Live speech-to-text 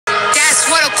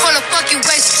fucking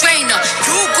waist trainer.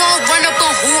 You gon' run up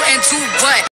on who and do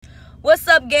what? What's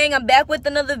up, gang? I'm back with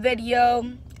another video,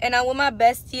 and I'm with my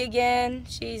bestie again.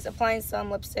 She's applying some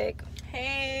lipstick.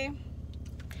 Hey.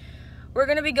 We're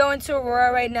gonna be going to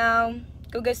Aurora right now.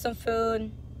 Go get some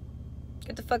food.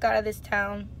 Get the fuck out of this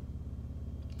town.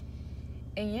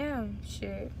 And yeah,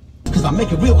 shit. Cause I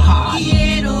make it real hard.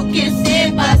 Quiero que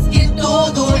sepas que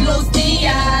todos los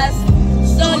días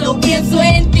solo pienso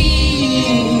en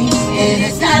ti.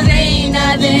 Eres la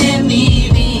reina de mi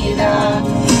vida.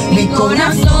 Mi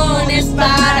corazón es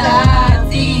para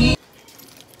ti.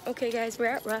 Okay, guys, we're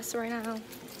at Russ right now.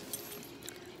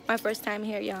 My first time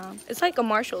here, y'all. It's like a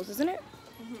Marshall's, isn't it?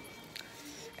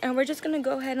 And we're just gonna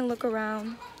go ahead and look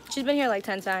around. She's been here like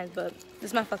 10 times, but this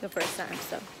is my fucking first time,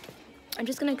 so I'm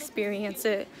just gonna experience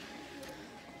it.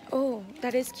 Oh,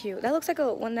 that is cute. That looks like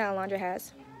a one that Alondra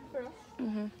has.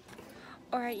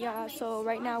 All right, y'all. So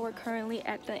right now we're currently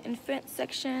at the infant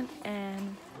section,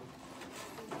 and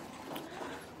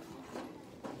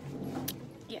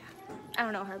yeah, I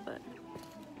don't know her, but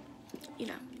you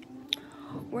know,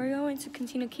 we're going to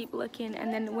continue to keep looking,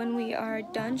 and then when we are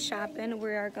done shopping,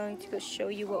 we are going to show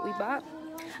you what we bought,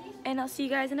 and I'll see you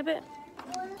guys in a bit.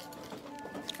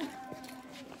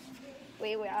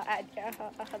 Wait, I'll add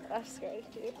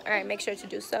subscribe too. All right, make sure to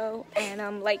do so,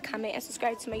 and like, comment, and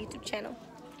subscribe to my YouTube channel.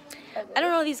 I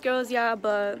don't know these girls, y'all,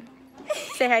 but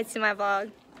say hi to my vlog.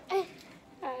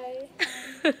 Hi.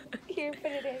 Here,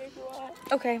 put it in if you want.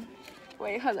 Okay.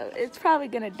 Wait, hold up. It's probably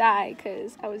gonna die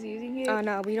because I was using it. Oh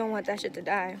no, we don't want that shit to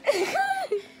die.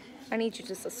 I need you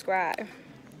to subscribe.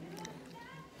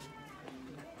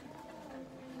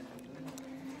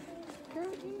 Girl,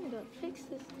 you need to fix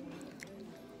this.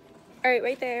 All right,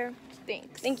 right there.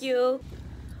 Thanks. Thank you.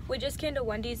 We just came to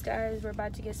Wendy's, guys. We're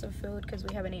about to get some food because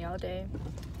we haven't eaten all day.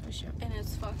 For sure. And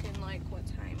it's fucking like, what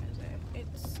time is it?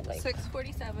 It's like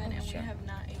 6:47 and we have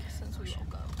not ate since we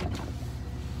woke up.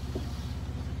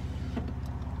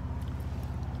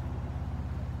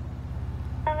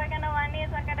 We're gonna Wendy's.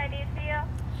 What can I do for you?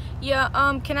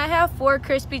 Yeah, can I have 4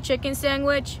 crispy chicken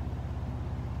sandwich?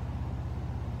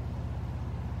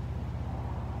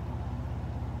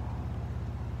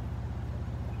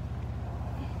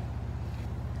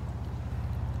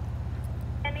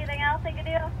 Anything else I could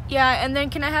do? Yeah, and then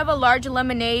can I have a large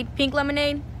lemonade, pink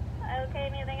lemonade?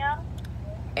 Okay, anything else?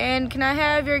 And can I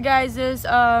have your guys's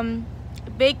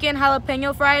bacon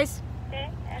jalapeno fries? Okay,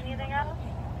 anything else?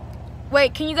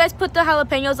 Wait, can you guys put the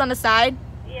jalapenos on the side?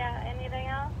 Yeah, anything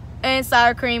else? And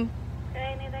sour cream?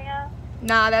 Okay, anything else?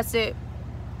 Nah, that's it.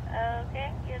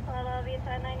 Okay, your total will be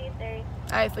 $10.93.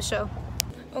 Alright, for sure.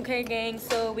 Okay, gang,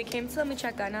 so we came to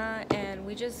Michoacana and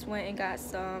we just went and got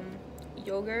some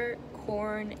yogurt,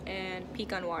 corn, and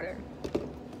pecan water.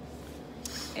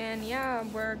 And yeah,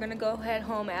 we're gonna go head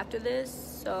home after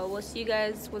this, so we'll see you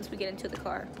guys once we get into the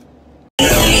car.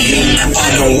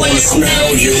 I don't wanna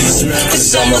smell you,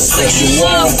 cause I'ma set you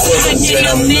up quicker than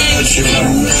I met you.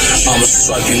 I'ma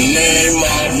swipe your name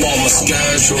up on my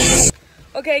schedule.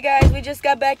 Okay, guys, we just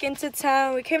got back into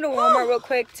town. We came to Walmart real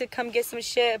quick to come get some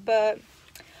shit, but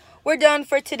we're done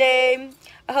for today.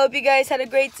 I hope you guys had a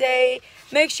great day.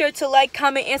 Make sure to like,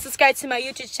 comment, and subscribe to my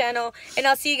YouTube channel, and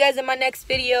I'll see you guys in my next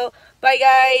video. Bye,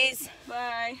 guys.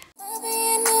 Bye.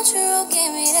 Neutral,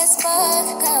 give me that spark.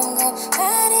 I'm gon'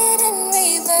 ride it in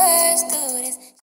reverse.